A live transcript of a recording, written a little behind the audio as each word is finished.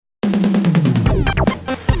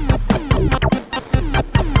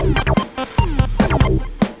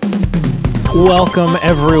Welcome,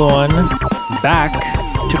 everyone, back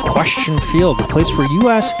to Question Field, the place where you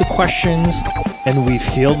ask the questions and we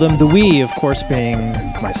field them. The we, of course, being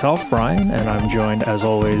myself, Brian, and I'm joined, as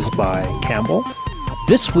always, by Campbell.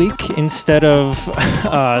 This week, instead of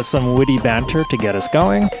some witty banter to get us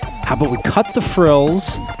going, how about we cut the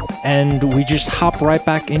frills and we just hop right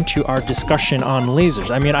back into our discussion on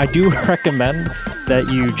lasers? I mean, I do recommend that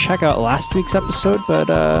you check out last week's episode, but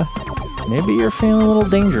maybe you're feeling a little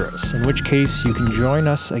dangerous, in which case you can join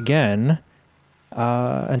us again.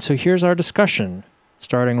 And so here's our discussion,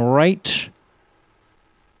 starting right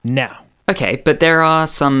now. Okay, but there are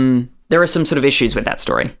some sort of issues with that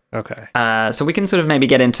story. Okay. So we can sort of maybe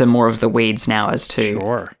get into more of the weeds now as to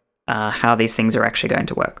Sure. How these things are actually going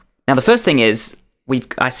to work. Now, the first thing is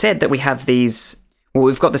I said that we have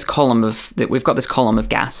we've got this column of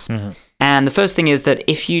gas, and the first thing is that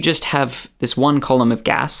if you just have this one column of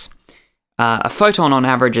gas, a photon on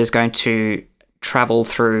average is going to travel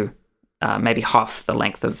through maybe half the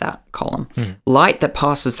length of that column. Light that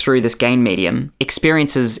passes through this gain medium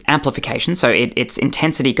experiences amplification, so its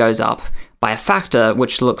intensity goes up by a factor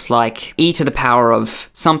which looks like e to the power of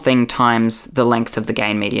something times the length of the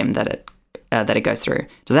gain medium that it goes through.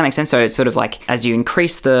 Does that make sense? So it's sort of like as you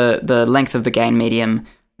increase the length of the gain medium,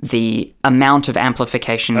 the amount of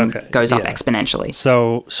amplification goes up exponentially.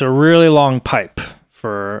 So really long pipe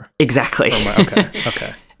for... Exactly.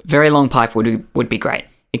 Okay. Very long pipe would be great.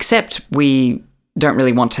 Except we don't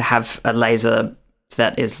really want to have a laser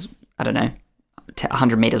that is, I don't know,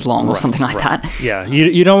 100 meters long or something like that. Yeah,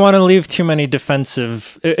 you don't want to leave too many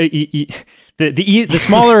defensive... The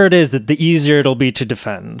smaller it is, the easier it'll be to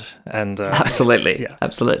defend. And Absolutely.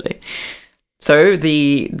 So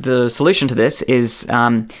the solution to this is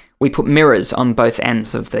we put mirrors on both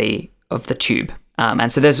ends of the tube.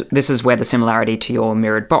 And so this is where the similarity to your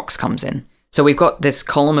mirrored box comes in. So we've got this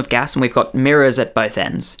column of gas and we've got mirrors at both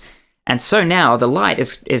ends. And so now the light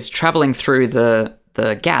is traveling through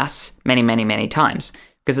the gas many, many, many times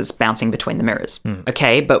because it's bouncing between the mirrors.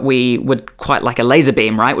 Okay, but we would quite like a laser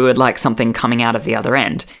beam, right? We would like something coming out of the other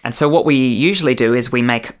end. And so what we usually do is we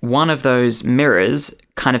make one of those mirrors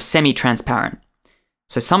kind of semi-transparent.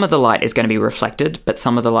 So some of the light is going to be reflected, but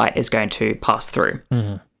some of the light is going to pass through.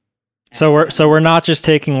 So we're not just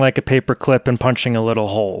taking like a paper clip and punching a little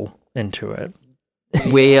hole into it.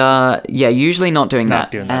 We are, usually not doing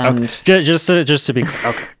that. And okay. Just to be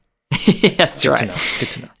clear. Okay. That's right. Good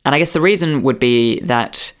to know. And I guess the reason would be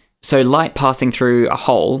that so light passing through a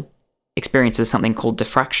hole experiences something called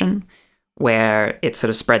diffraction, where it sort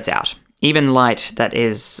of spreads out. Even light that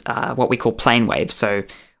is what we call plane waves. So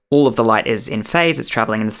all of the light is in phase; it's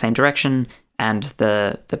traveling in the same direction. And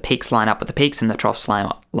the peaks line up with the peaks and the troughs line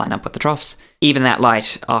up with the troughs. Even that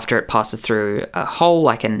light, after it passes through a hole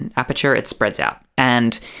like an aperture, it spreads out.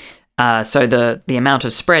 And so the amount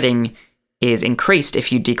of spreading is increased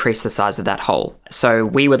if you decrease the size of that hole. So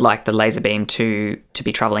we would like the laser beam to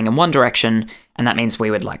be traveling in one direction, and that means we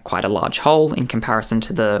would like quite a large hole in comparison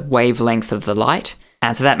to the wavelength of the light.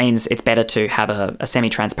 And so that means it's better to have a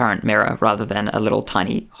semi-transparent mirror rather than a little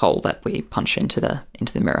tiny hole that we punch into the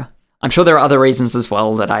mirror. I'm sure there are other reasons as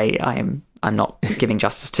well that I'm not giving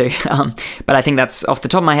justice to, but I think that's off the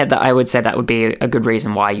top of my head that I would say that would be a good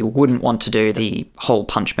reason why you wouldn't want to do the hole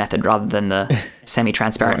punch method rather than the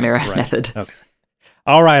semi-transparent mirror method. Okay.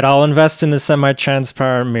 All right, I'll invest in the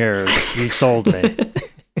semi-transparent mirrors. You've sold me.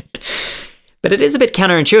 But it is a bit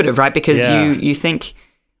counterintuitive, right? Because you think,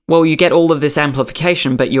 well, you get all of this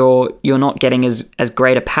amplification, but you're not getting as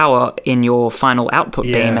great a power in your final output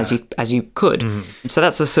beam as you could. So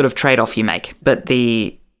that's a sort of trade-off you make. But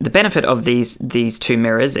the benefit of these two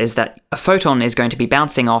mirrors is that a photon is going to be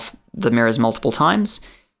bouncing off the mirrors multiple times,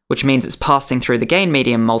 which means it's passing through the gain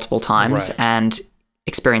medium multiple times and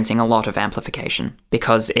experiencing a lot of amplification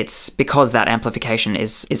because that amplification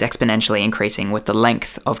is exponentially increasing with the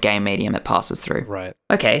length of gain medium it passes through. Right.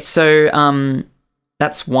 Okay, so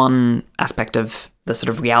that's one aspect of the sort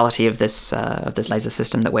of reality of this laser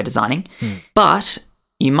system that we're designing. But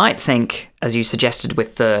you might think, as you suggested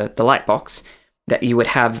with the light box, that you would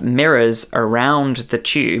have mirrors around the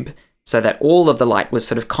tube so that all of the light was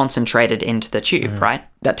sort of concentrated into the tube, right?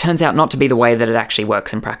 That turns out not to be the way that it actually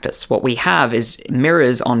works in practice. What we have is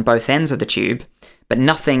mirrors on both ends of the tube, but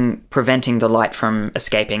nothing preventing the light from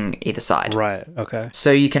escaping either side. Right, okay.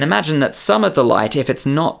 So you can imagine that some of the light, if it's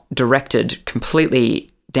not directed completely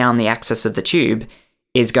down the axis of the tube,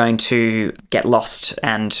 is going to get lost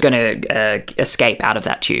and going to escape out of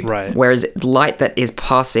that tube. Right. Whereas light that is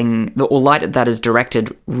passing, or light that is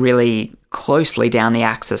directed really closely down the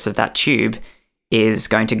axis of that tube is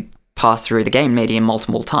going to pass through the gain medium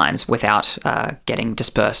multiple times without getting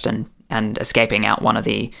dispersed and and escaping out one of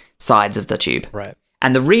the sides of the tube. Right.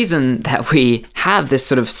 And the reason that we have this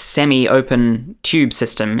sort of semi-open tube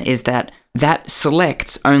system is that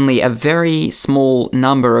selects only a very small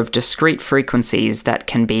number of discrete frequencies that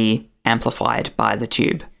can be amplified by the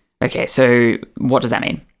tube. Okay, so what does that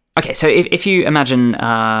mean? Okay, so if you imagine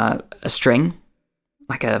a string,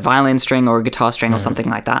 like a violin string or a guitar string or something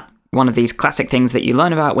like that, one of these classic things that you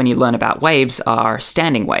learn about when you learn about waves are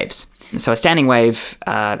standing waves. So a standing wave,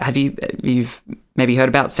 you've maybe heard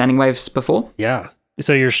about standing waves before? Yeah.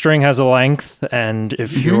 So your string has a length, and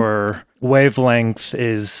if your wavelength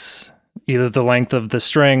is either the length of the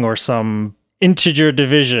string or some integer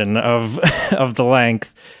division of the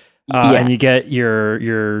length, and you get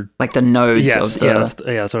your like the nodes of the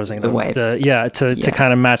that's what I was saying. The wave. To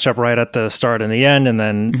kind of match up right at the start and the end, and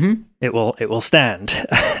then it will stand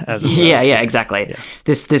as it's exactly. Yeah.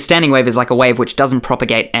 This standing wave is like a wave which doesn't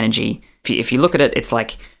propagate energy. If you look at it, it's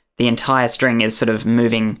like the entire string is sort of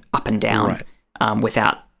moving up and down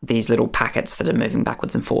without these little packets that are moving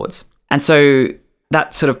backwards and forwards. And so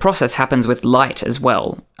that sort of process happens with light as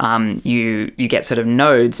well. You get sort of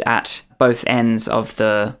nodes at both ends of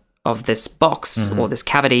this box or this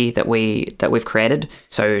cavity that we've created.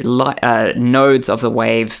 So nodes of the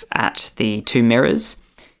wave at the two mirrors,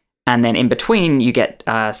 and then in between you get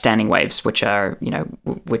standing waves, which are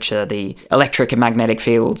the electric and magnetic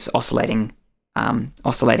fields oscillating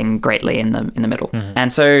greatly in the middle.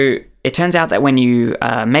 And so it turns out that when you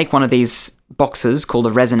make one of these boxes called a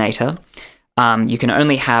resonator, you can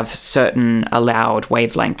only have certain allowed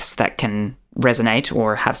wavelengths that can resonate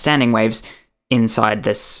or have standing waves inside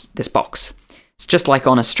this box. It's just like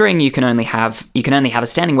on a string, you can only have a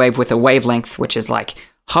standing wave with a wavelength which is like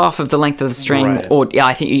half of the length of the string, or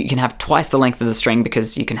I think you can have twice the length of the string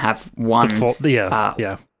because you can have one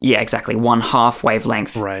exactly, one half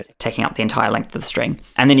wavelength taking up the entire length of the string,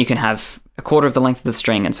 and then you can have a quarter of the length of the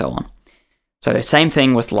string and so on. So same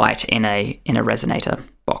thing with light in a resonator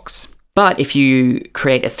box. But if you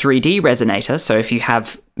create a 3D resonator, so if you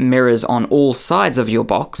have mirrors on all sides of your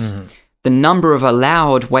box, the number of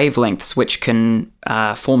allowed wavelengths which can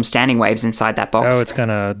form standing waves inside that box, it's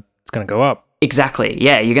gonna go up. Exactly.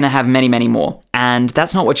 Yeah, you're going to have many, many more. And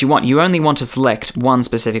that's not what you want. You only want to select one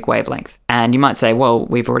specific wavelength. And you might say, well,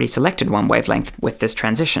 we've already selected one wavelength with this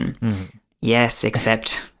transition. Yes,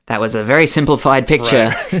 except that was a very simplified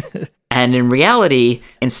picture. And in reality,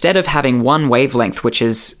 instead of having one wavelength which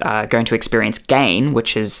is going to experience gain,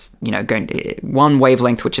 which is one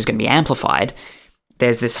wavelength which is going to be amplified,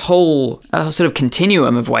 there's this whole sort of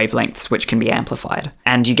continuum of wavelengths which can be amplified,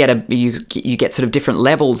 and you get sort of different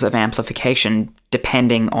levels of amplification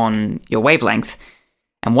depending on your wavelength.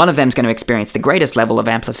 And one of them is going to experience the greatest level of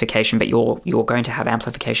amplification, but you're going to have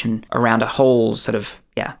amplification around a whole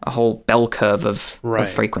bell curve of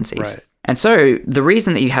frequencies. Right. And so the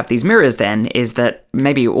reason that you have these mirrors then is that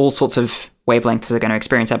maybe all sorts of wavelengths are going to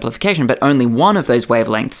experience amplification, but only one of those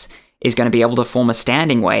wavelengths is going to be able to form a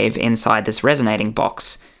standing wave inside this resonating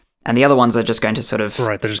box. And the other ones are just going to sort of...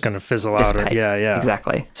 they're just going to fizzle dissipate. out. Yeah.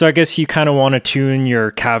 Exactly. So I guess you kind of want to tune your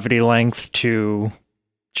cavity length to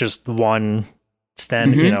just one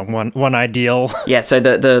one ideal. Yeah, so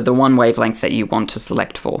the one wavelength that you want to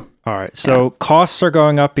select for. All right. So costs are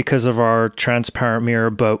going up because of our transparent mirror,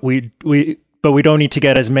 but we don't need to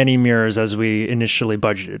get as many mirrors as we initially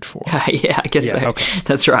budgeted for. Yeah, I guess so. Okay.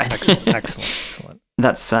 That's right. Excellent.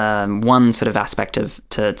 That's one sort of aspect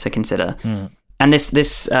to consider. And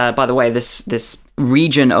this by the way, this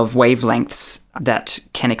region of wavelengths that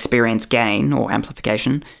can experience gain or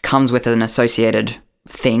amplification comes with an associated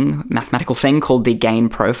mathematical thing called the gain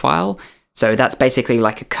profile. So that's basically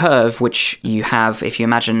like a curve which you have if you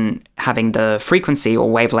imagine having the frequency or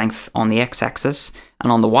wavelength on the x-axis,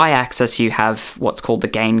 and on the y-axis you have what's called the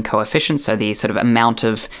gain coefficient, so the sort of amount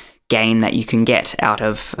of gain that you can get out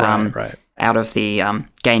of the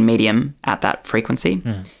gain medium at that frequency.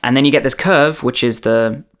 And then you get this curve, which is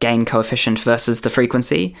the gain coefficient versus the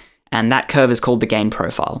frequency, and that curve is called the gain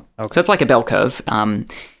profile. So it's like a bell curve,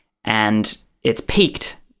 and it's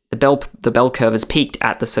peaked. The bell curve is peaked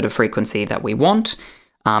at the sort of frequency that we want,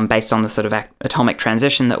 based on the sort of atomic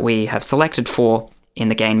transition that we have selected for in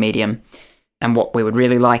the gain medium. And what we would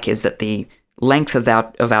really like is that the length of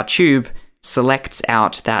our tube selects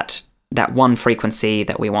out that one frequency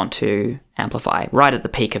that we want to amplify right at the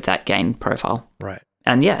peak of that gain profile. Right.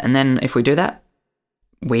 And then if we do that,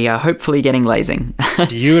 we are hopefully getting lasing.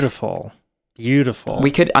 Beautiful.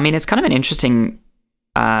 We could, it's kind of an interesting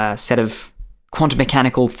set of quantum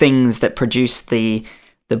mechanical things that produce the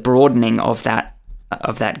broadening of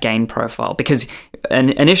that gain profile. Because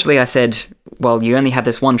initially I said, well, you only have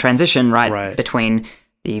this one transition, right. between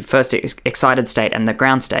the first excited state and the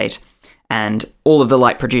ground state, and all of the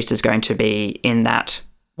light produced is going to be in that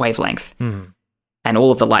wavelength. And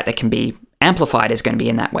all of the light that can be amplified is going to be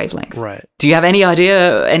in that wavelength. Right. Do you have any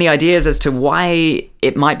ideas as to why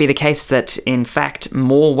it might be the case that, in fact,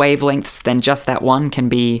 more wavelengths than just that one can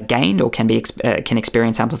be gained or can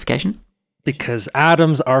experience amplification? Because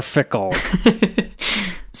atoms are fickle.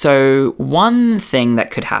 So one thing that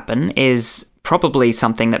could happen is probably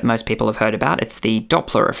something that most people have heard about. It's the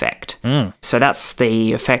Doppler effect. So that's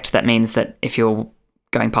the effect that means that if you're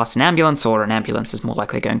going past an ambulance, or an ambulance is more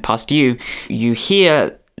likely going past you, you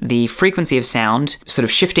hear the frequency of sound sort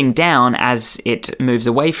of shifting down as it moves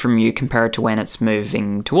away from you compared to when it's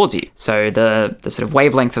moving towards you. So the sort of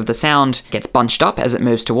wavelength of the sound gets bunched up as it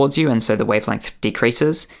moves towards you, and so the wavelength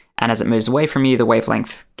decreases. And as it moves away from you, the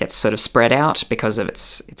wavelength gets sort of spread out because of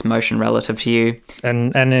its motion relative to you.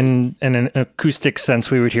 And in an acoustic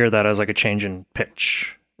sense, we would hear that as like a change in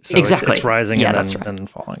pitch. So exactly. It's rising and that's then, right. and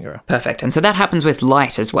falling. Yeah. Perfect. And so that happens with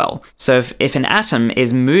light as well. So if an atom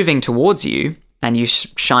is moving towards you and you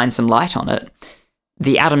shine some light on it,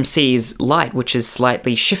 the atom sees light which is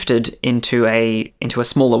slightly shifted into a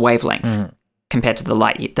smaller wavelength compared to the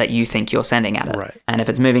light that you think you're sending at it. Right. And if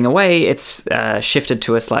it's moving away, it's shifted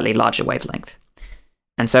to a slightly larger wavelength.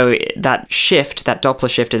 And so that shift, that Doppler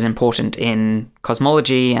shift, is important in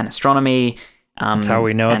cosmology and astronomy. That's how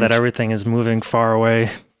we know that everything is moving far away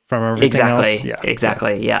from everything else.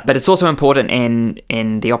 Exactly. But it's also important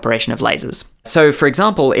in the operation of lasers. So, for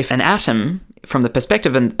example, if an atom, from the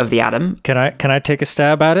perspective of the atom... Can I take a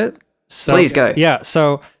stab at it? So, please go. Yeah,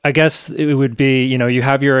 so I guess it would be, you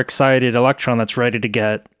have your excited electron that's ready to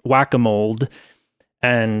get whack-a-moled,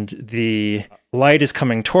 and the light is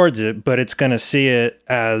coming towards it, but it's going to see it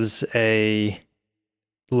as a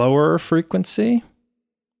lower frequency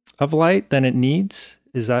of light than it needs.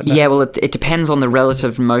 Is that necessary? Yeah, well, it depends on the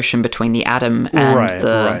relative motion between the atom and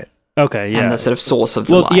and the sort of source of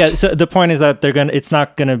the light. Yeah, so the point is that it's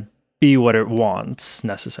not going to be what it wants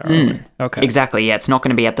necessarily. Okay. Exactly. Yeah, it's not going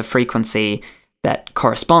to be at the frequency that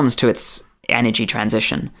corresponds to its energy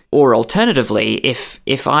transition. Or alternatively,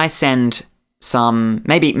 if I send some,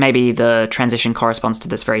 maybe the transition corresponds to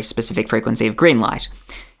this very specific frequency of green light,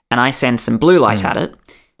 and I send some blue light at it.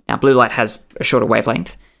 Now, blue light has a shorter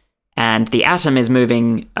wavelength, and the atom is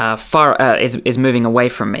moving is moving away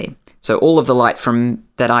from me. So all of the light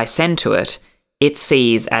that I send to it, it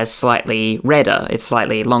sees as slightly redder. It's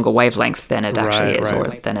slightly longer wavelength than it actually is, or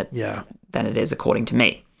than it is according to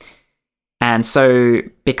me. And so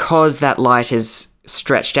because that light is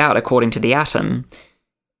stretched out according to the atom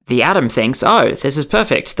thinks, oh, this is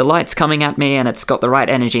perfect. The light's coming at me and it's got the right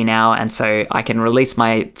energy now, and so I can release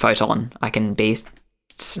my photon. I can be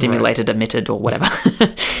stimulated, emitted, or whatever.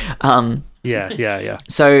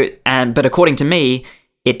 So, but according to me,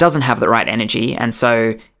 it doesn't have the right energy, and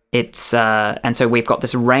so we've got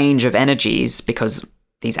this range of energies because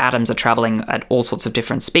these atoms are traveling at all sorts of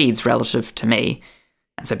different speeds relative to me,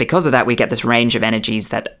 and so because of that, we get this range of energies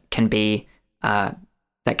that can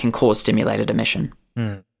cause stimulated emission.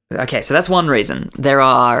 Okay, so that's one reason. There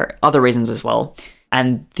are other reasons as well.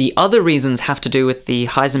 And the other reasons have to do with the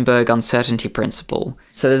Heisenberg uncertainty principle.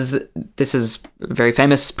 So this is a very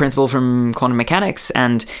famous principle from quantum mechanics,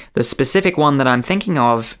 and the specific one that I'm thinking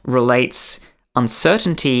of relates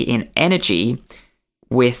uncertainty in energy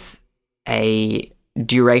with a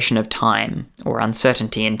duration of time, or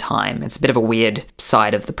uncertainty in time. It's a bit of a weird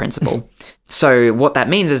side of the principle. So what that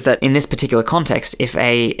means is that in this particular context, if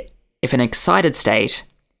an excited state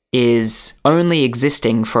is only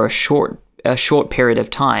existing for a short period of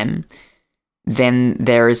time, then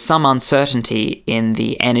there is some uncertainty in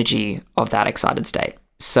the energy of that excited state.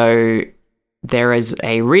 So there is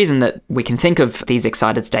a reason that we can think of these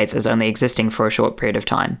excited states as only existing for a short period of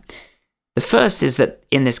time. The first is that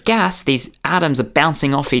in this gas, these atoms are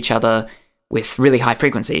bouncing off each other with really high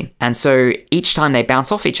frequency. And so each time they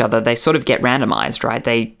bounce off each other, they sort of get randomized, right?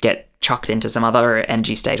 They get chucked into some other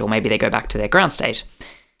energy state, or maybe they go back to their ground state.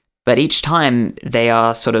 But each time they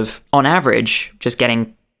are sort of, on average, just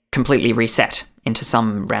getting completely reset into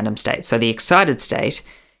some random state. So the excited state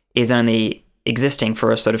is only existing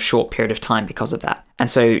for a sort of short period of time because of that. And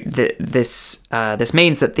so this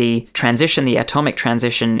means that the transition, the atomic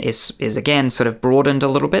transition, is again sort of broadened a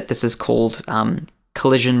little bit. This is called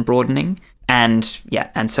collision broadening. And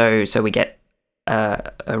so we get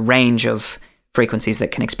a range of frequencies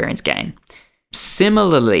that can experience gain.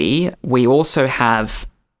 Similarly, we also have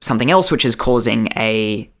something else which is causing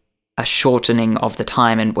a shortening of the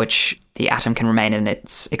time in which the atom can remain in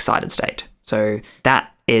its excited state. So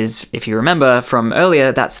that is, if you remember from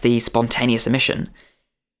earlier, that's the spontaneous emission.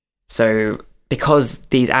 So because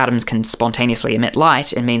these atoms can spontaneously emit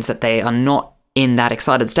light, it means that they are not in that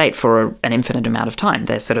excited state for an infinite amount of time.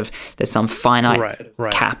 There's some finite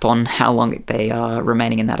cap on how long they are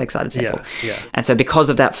remaining in that excited state for. Yeah. And so because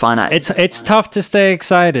of that finite... It's tough to stay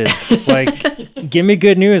excited. Like, give me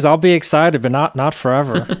good news, I'll be excited, but not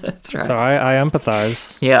forever. That's right. So I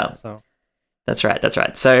empathize. Yeah. So. That's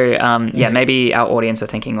right. So maybe our audience are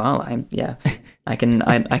thinking, well, I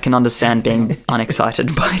can understand being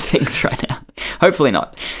unexcited by things right now. Hopefully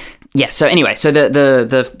not. Yeah, so anyway, so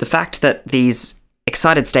the fact that these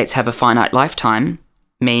excited states have a finite lifetime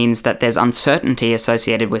means that there's uncertainty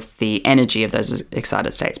associated with the energy of those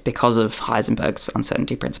excited states because of Heisenberg's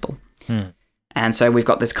uncertainty principle. And so we've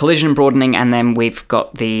got this collision broadening, and then we've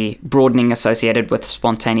got the broadening associated with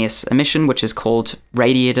spontaneous emission, which is called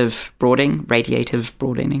radiative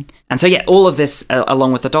broadening. And so, yeah, all of this,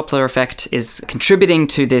 along with the Doppler effect, is contributing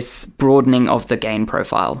to this broadening of the gain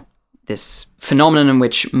profile, this phenomenon in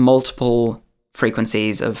which multiple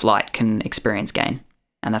frequencies of light can experience gain.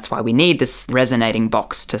 And that's why we need this resonating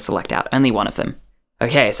box to select out only one of them.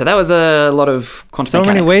 Okay, so that was a lot of quantum mechanics stuff.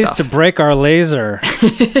 So many ways to break our laser.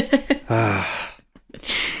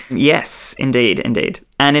 Yes, indeed.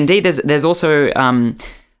 And indeed, there's also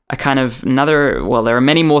a kind of another... Well, there are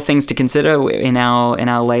many more things to consider in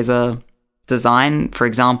our laser design. For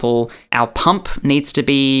example, our pump needs to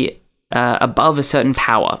be above a certain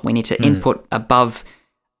power. We need to input above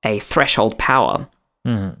a threshold power,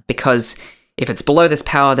 because if it's below this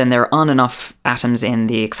power, then there aren't enough atoms in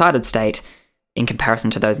the excited state in comparison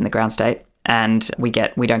to those in the ground state, and we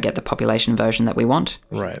don't get the population version that we want.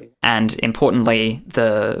 Right. And importantly,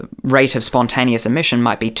 the rate of spontaneous emission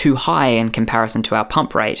might be too high in comparison to our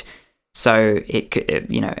pump rate, so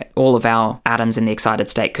all of our atoms in the excited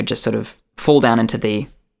state could just sort of fall down into the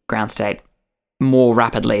ground state more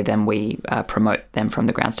rapidly than we promote them from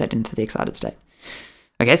the ground state into the excited state.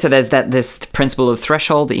 Okay, so there's this principle of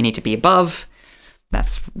threshold that you need to be above.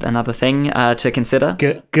 That's another thing to consider.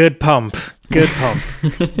 Good pump.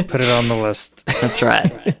 Put it on the list. That's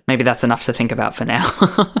right. Maybe that's enough to think about for now.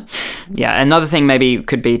 Yeah, another thing maybe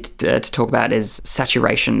could be to talk about is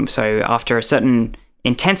saturation. So after a certain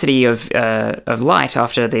intensity of light,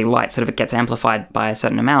 after the light sort of gets amplified by a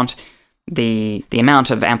certain amount, the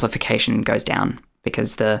amount of amplification goes down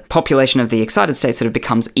because the population of the excited state sort of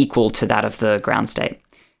becomes equal to that of the ground state.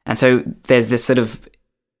 And so there's this sort of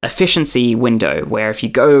efficiency window where if you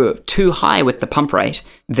go too high with the pump rate,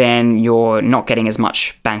 then you're not getting as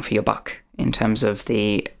much bang for your buck in terms of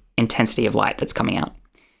the intensity of light that's coming out.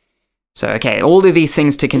 So, okay, all of these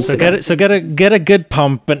things to consider. So get a good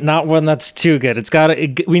pump, but not one that's too good.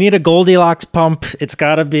 We need a Goldilocks pump. It's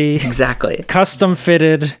got to be exactly custom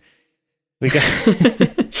fitted.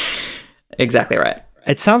 Exactly right.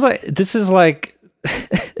 It sounds like this is like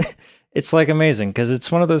it's like amazing because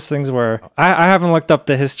it's one of those things where I haven't looked up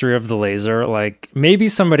the history of the laser. Like maybe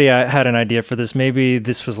somebody had an idea for this. Maybe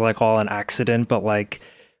this was like all an accident, but like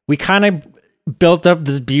we kind of built up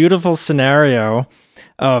this beautiful scenario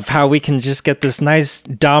of how we can just get this nice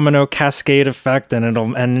domino cascade effect,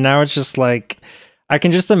 and now it's just like I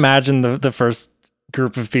can just imagine the first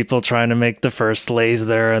group of people trying to make the first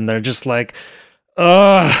laser, and they're just like,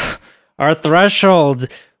 ugh, our threshold.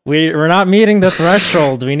 We're not meeting the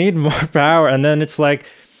threshold. We need more power. And then it's like,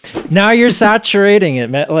 now you're saturating it,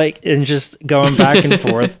 and just going back and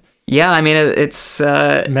forth. Yeah, I mean, it's...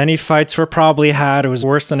 Many fights were probably had. It was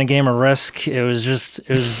worse than a game of Risk. It was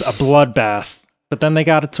a bloodbath. But then they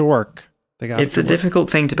got it to work. It's a difficult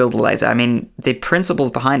thing to build a laser. I mean, the principles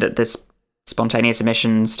behind it, this spontaneous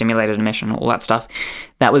emission, stimulated emission, all that stuff,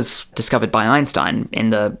 that was discovered by Einstein in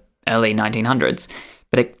the early 1900s.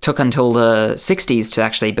 But it took until the 60s to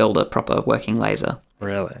actually build a proper working laser.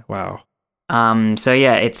 Really? Wow. So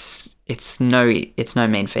yeah, it's no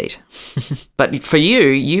mean feat. But for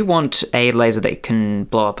you want a laser that can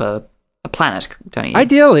blow up a planet, don't you?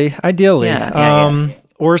 Ideally. Yeah.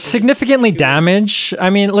 Or significantly damage. I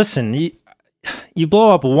mean, listen, you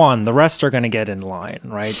blow up one, the rest are going to get in line,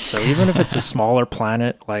 right? So even if it's a smaller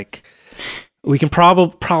planet, like we can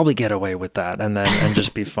probably get away with that and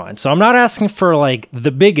just be fine. So I'm not asking for like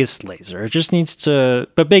the biggest laser. It just needs to,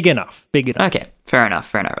 but big enough. Okay, fair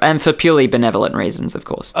enough. And for purely benevolent reasons, of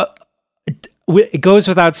course. It goes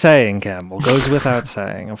without saying, Campbell. Goes without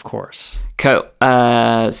saying, of course. Cool.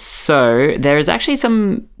 So there is actually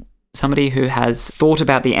somebody who has thought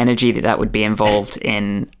about the energy that would be involved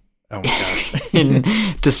in oh my gosh. in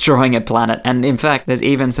destroying a planet. And in fact, there's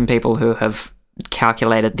even some people who have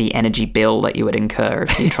calculated the energy bill that you would incur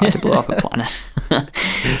if you tried to blow up a planet.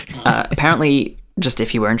 Apparently, just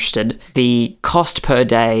if you were interested, the cost per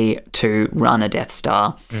day to run a Death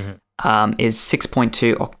Star is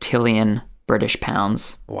 6.2 octillion British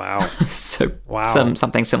pounds. Wow. So Wow.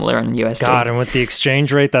 something similar in USD. God, and with the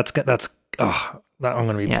exchange rate, I'm going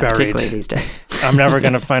to be buried. Particularly these days. I'm never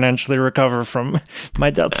going to financially recover from my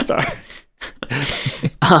Death Star.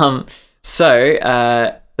 So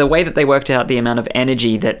the way that they worked out the amount of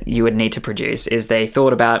energy that you would need to produce is they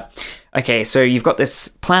thought about, okay, so you've got this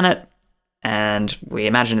planet, and we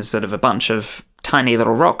imagine it's sort of a bunch of tiny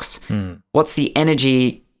little rocks. What's the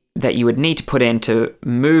energy that you would need to put in to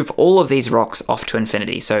move all of these rocks off to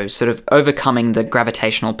infinity? So sort of overcoming the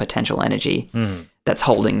gravitational potential energy that's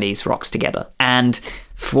holding these rocks together. And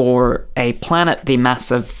for a planet the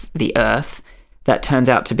mass of the Earth, that turns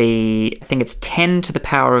out to be, I think it's 10 to the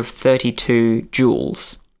power of 32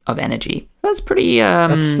 joules of energy. That's pretty...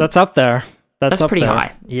 that's up there. That's up pretty there.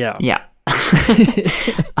 high. Yeah. Yeah.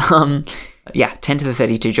 10 to the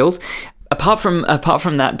 32 joules. Apart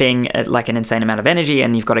from that being like an insane amount of energy,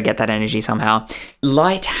 and you've got to get that energy somehow,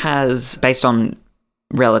 light has, based on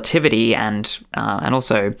relativity and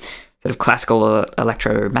also sort of classical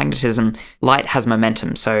electromagnetism, light has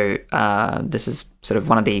momentum. So this is sort of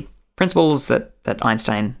one of the principles that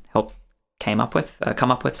Einstein helped come up with.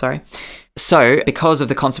 So because of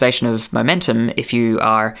the conservation of momentum, if you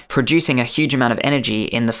are producing a huge amount of energy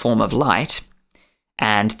in the form of light,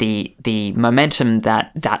 and the momentum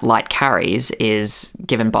that light carries is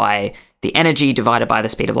given by the energy divided by the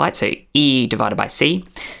speed of light, so E divided by C.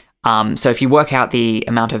 So if you work out the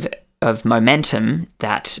amount of momentum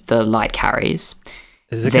that the light carries,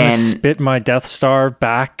 is it going to spit my Death Star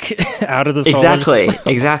back out of the solar system?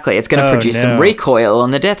 Exactly. It's going to produce some recoil on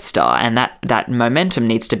the Death Star, and that momentum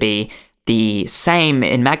needs to be the same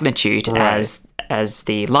in magnitude as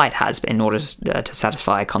the light has in order to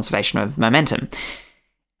satisfy conservation of momentum.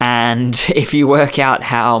 And if you work out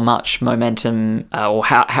how much momentum or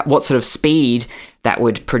what sort of speed that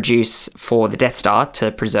would produce for the Death Star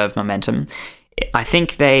to preserve momentum, I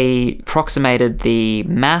think they approximated the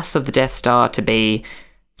mass of the Death Star to be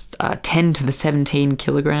 10 to the 17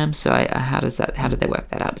 kilograms. So how did they work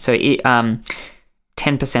that out? So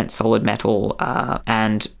 10% solid metal,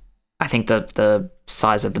 and I think the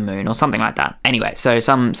size of the moon or something like that. Anyway, so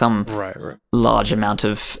some large amount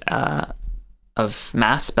of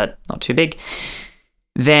mass, but not too big.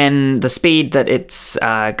 Then the speed that it's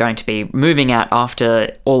going to be moving at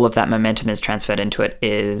after all of that momentum is transferred into it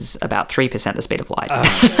is about 3% the speed of light.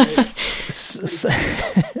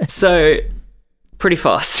 So pretty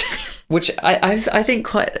fast, which I think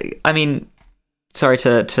quite. I mean, sorry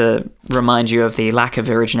to remind you of the lack of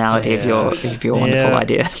originality of your wonderful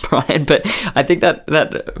idea, Brian, but I think that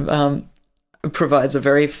provides a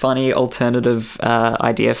very funny alternative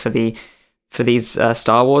idea for these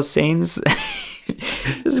Star Wars scenes.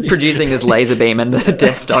 Just producing this laser beam and the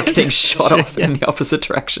Death Star getting shot off in the opposite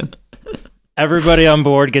direction. Everybody on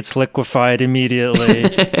board gets liquefied immediately.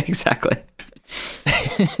 Exactly.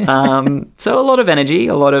 So a lot of energy,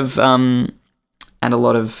 a lot of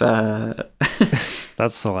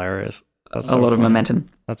That's hilarious. That's a lot of momentum.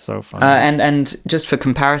 That's so funny. And just for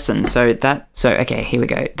comparison, okay, here we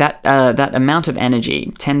go. That amount of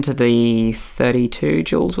energy, 10 to the 32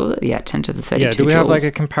 joules, was it? Yeah, 10 to the 32 joules. Yeah, do we have like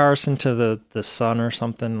a comparison to the sun or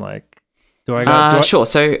something? Like, sure.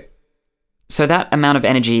 So that amount of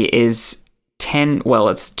energy is 10, well,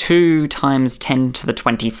 it's 2 times 10 to the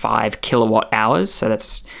 25 kilowatt hours. So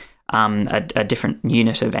that's a different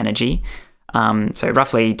unit of energy. So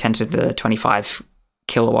roughly 10 to the 25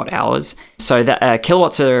 kilowatt hours. So that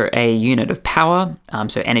kilowatts are a unit of power,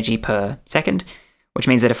 so energy per second, which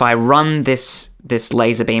means that if I run this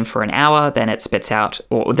laser beam for an hour, then it spits out,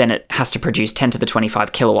 or then it has to produce 10 to the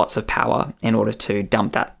 25 kilowatts of power in order to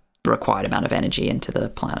dump that required amount of energy into the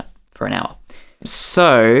planet for an hour.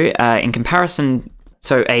 So in comparison,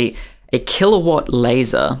 so a kilowatt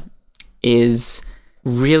laser is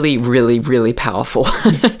really, really, really powerful.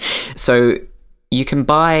 So you can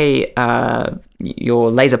buy your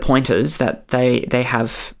laser pointers that they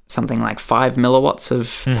have something like 5 milliwatts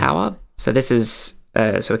of power. So this is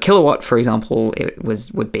so a kilowatt, for example,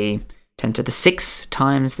 would be 10 to the 6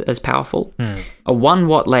 times as powerful. A 1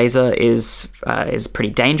 watt laser is pretty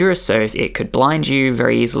dangerous, so it could blind you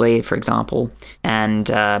very easily, for example. And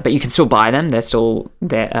but you can still buy them;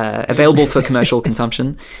 they're available for commercial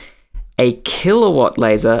consumption. A kilowatt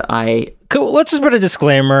laser, Cool. Let's just put a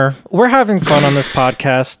disclaimer. We're having fun on this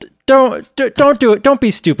podcast. Don't do it. Don't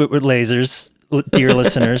be stupid with lasers, dear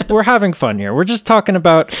listeners. We're having fun here. We're just talking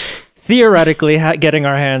about theoretically getting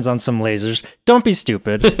our hands on some lasers. Don't be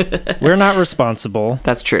stupid. We're not responsible.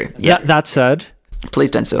 That's true. Yeah. That said,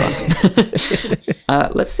 Please don't sue us.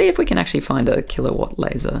 Let's see if we can actually find a kilowatt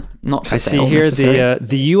laser. Not for I sale. see here necessarily.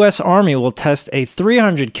 the U.S. Army will test a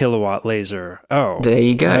 300 kilowatt laser. Oh, There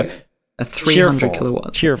you go. A 300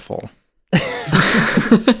 kilowatts. Cheerful.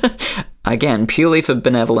 Again, purely for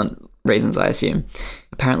benevolent reasons, I assume.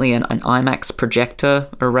 Apparently, an IMAX projector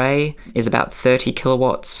array is about 30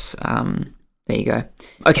 kilowatts. There you go.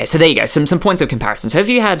 Okay, so there you go. Some points of comparison. So if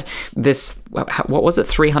you had this, what was it,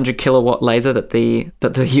 300 kilowatt laser that the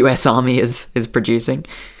US Army is producing,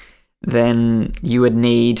 then you would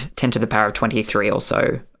need 10 to the power of 23 or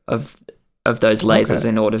so of those lasers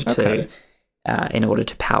in order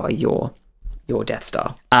to power your Death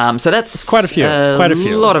Star. So that's quite a few. Quite a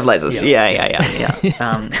few. A lot of lasers.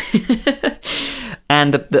 Yeah.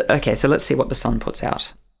 And okay, so let's see what the sun puts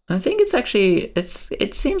out. I think it's actually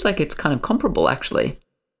it seems like it's kind of comparable actually.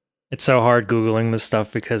 It's so hard Googling this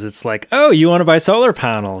stuff because it's like, oh, you want to buy solar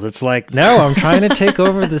panels? It's like, no, I'm trying to take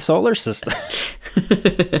over the solar system.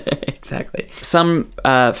 Exactly. Some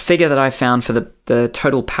figure that I found for the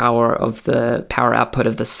total power of the power output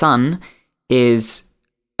of the sun is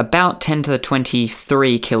about 10 to the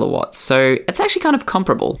 23 kilowatts. So it's actually kind of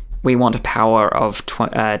comparable. We want a power of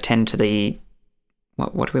 10 to the...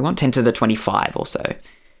 What do we want? 10 to the 25 or so.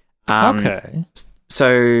 Okay.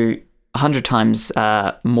 So 100 times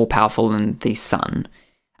more powerful than the sun.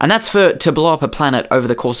 And that's to blow up a planet over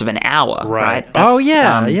the course of an hour, right? Oh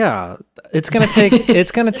yeah, yeah. It's gonna take.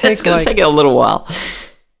 It's gonna take. It's gonna take a little while.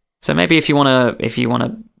 So maybe if you wanna,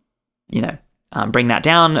 bring that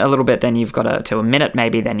down a little bit, then you've got to a minute.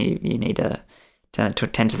 Maybe then you need a 10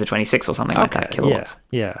 to the 26 or something like that kilowatts.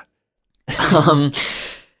 Yeah.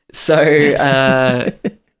 So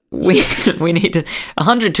we need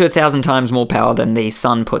 100 to 1,000 times more power than the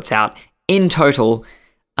sun puts out in total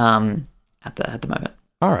at the moment.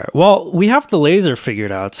 All right. Well, we have the laser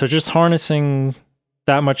figured out. So just harnessing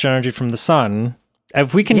that much energy from the sun.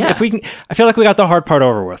 If we can, I feel like we got the hard part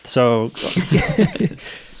over with. So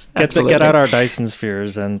get out our Dyson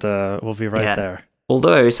spheres and we'll be right there.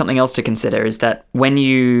 Although something else to consider is that when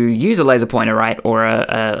you use a laser pointer, right, or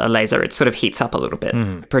a laser, it sort of heats up a little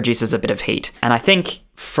bit, produces a bit of heat. And I think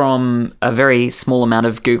from a very small amount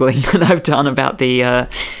of Googling that I've done about the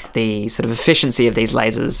sort of efficiency of these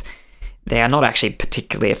lasers, they are not actually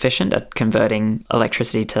particularly efficient at converting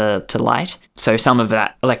electricity to light. So some of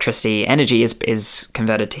that electricity energy is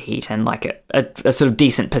converted to heat, and like a sort of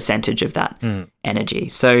decent percentage of that energy.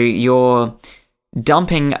 So you're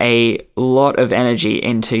dumping a lot of energy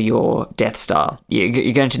into your Death Star.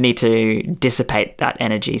 You're going to need to dissipate that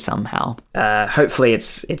energy somehow. Hopefully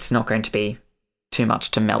it's not going to be too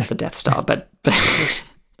much to melt the Death Star, but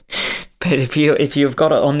but if you've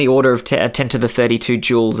got it on the order of 10 to the 32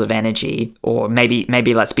 joules of energy, or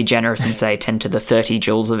maybe let's be generous and say 10 to the 30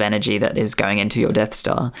 joules of energy that is going into your Death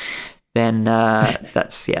Star, then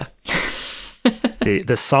that's the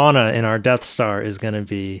sauna in our Death Star is going to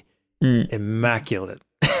be immaculate.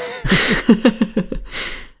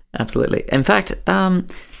 Absolutely. In fact,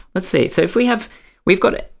 let's see. So if we've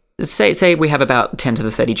got say we have about 10 to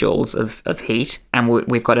the 30 joules of heat, and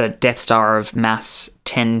we've got a Death Star of mass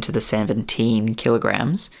 10 to the 17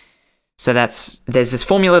 kilograms. So there's this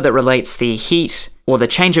formula that relates the heat or the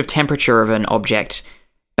change of temperature of an object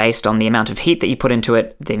based on the amount of heat that you put into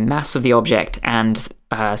it, the mass of the object, and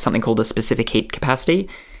something called the specific heat capacity.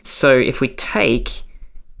 So if we take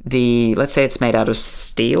let's say it's made out of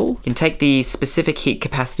steel, you can take the specific heat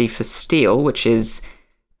capacity for steel, which is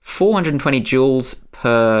 420 joules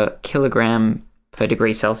per kilogram per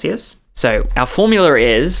degree Celsius. So our formula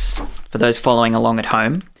is, for those following along at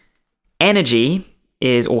home, energy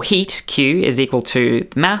or heat, Q, is equal to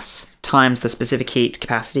mass times the specific heat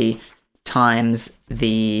capacity times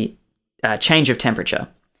the change of temperature.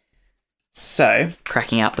 So,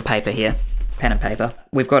 cracking out the paper here, pen and paper,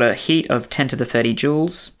 we've got a heat of 10 to the 30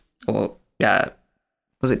 joules, or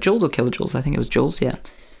was it joules or kilojoules? I think it was joules, yeah.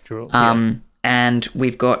 And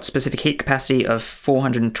we've got specific heat capacity of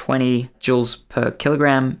 420 joules per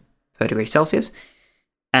kilogram per degree Celsius.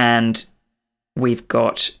 And we've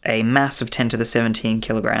got a mass of 10 to the 17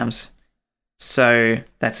 kilograms. So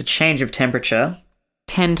that's a change of temperature,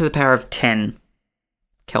 10 to the power of 10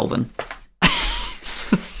 Kelvin.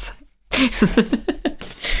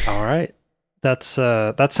 All right. That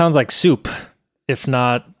sounds like soup, if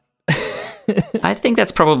not... I think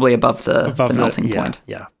that's probably above the melting point.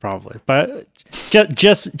 Yeah, probably. But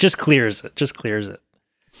just clears it. Just clears it.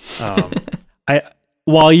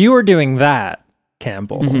 While you were doing that,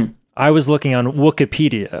 Campbell, I was looking on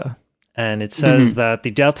Wikipedia, and it says that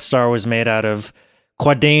the Death Star was made out of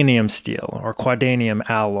quadanium steel or quadanium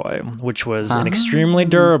alloy, which was an extremely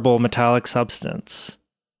durable metallic substance.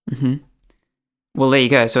 Mm-hmm. Well, there you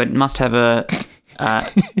go. So it must have an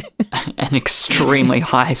extremely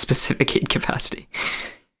high specific heat capacity.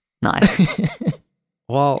 Nice.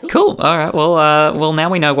 Well, cool. All right. Well, now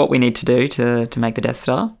we know what we need to do to make the Death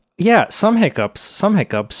Star. Yeah, some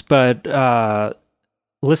hiccups, but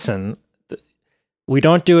listen, we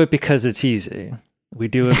don't do it because it's easy. We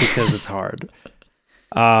do it because it's hard.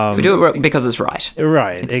 We do it because it's right.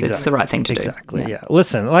 Right, exactly. It's the right thing to do. Exactly, yeah.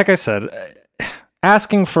 Listen, like I said,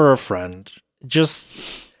 asking for a friend,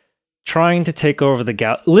 just trying to take over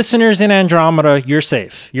the listeners in Andromeda, you're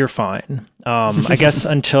safe. You're fine. I guess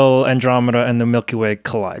until Andromeda and the Milky Way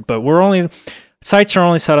collide. But sights are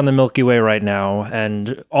only set on the Milky Way right now,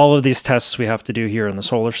 and all of these tests we have to do here in the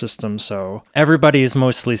solar system. So everybody is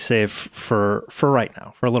mostly safe for right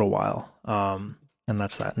now, for a little while. And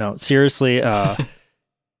that's that. No, seriously,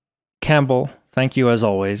 Campbell, thank you as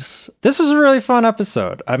always. This was a really fun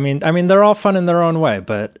episode. I mean, they're all fun in their own way,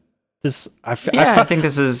 but this, I think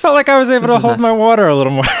this is. Felt like I was able to hold my water a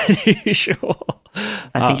little more than usual.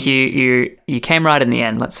 I think you came right in the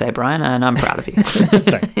end. Let's say, Brian, and I'm proud of you.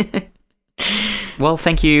 Thanks. Well,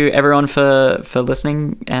 thank you everyone for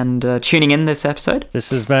listening and tuning in this episode. This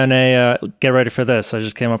has been get ready for this. I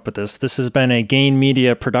just came up with this. This has been a Gain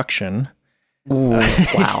Media production. Ooh,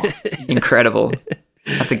 wow. Incredible.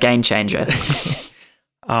 That's a game changer.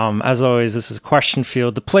 As always, this is Question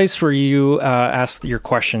Field, the place where you ask your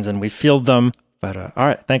questions and we field them. But all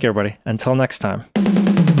right, thank you, everybody. Until next time.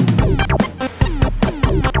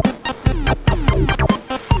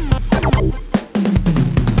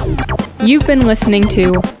 You've been listening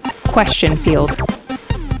to Question Field.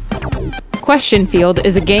 Question Field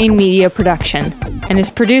is a Gain Media production and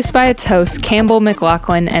is produced by its hosts Campbell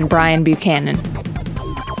McLaughlin and Brian Buchanan.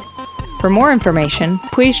 For more information,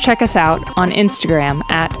 please check us out on Instagram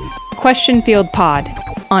at QuestionFieldPod,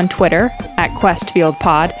 on Twitter at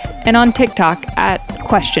QuestFieldPod, and on TikTok at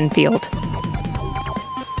QuestionField.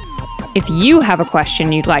 If you have a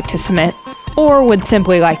question you'd like to submit, or would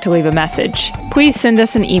simply like to leave a message, please send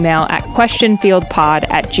us an email at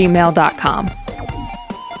questionfieldpod@gmail.com.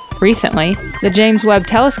 Recently, the James Webb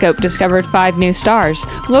Telescope discovered 5 new stars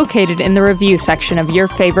located in the review section of your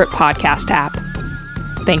favorite podcast app.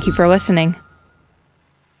 Thank you for listening.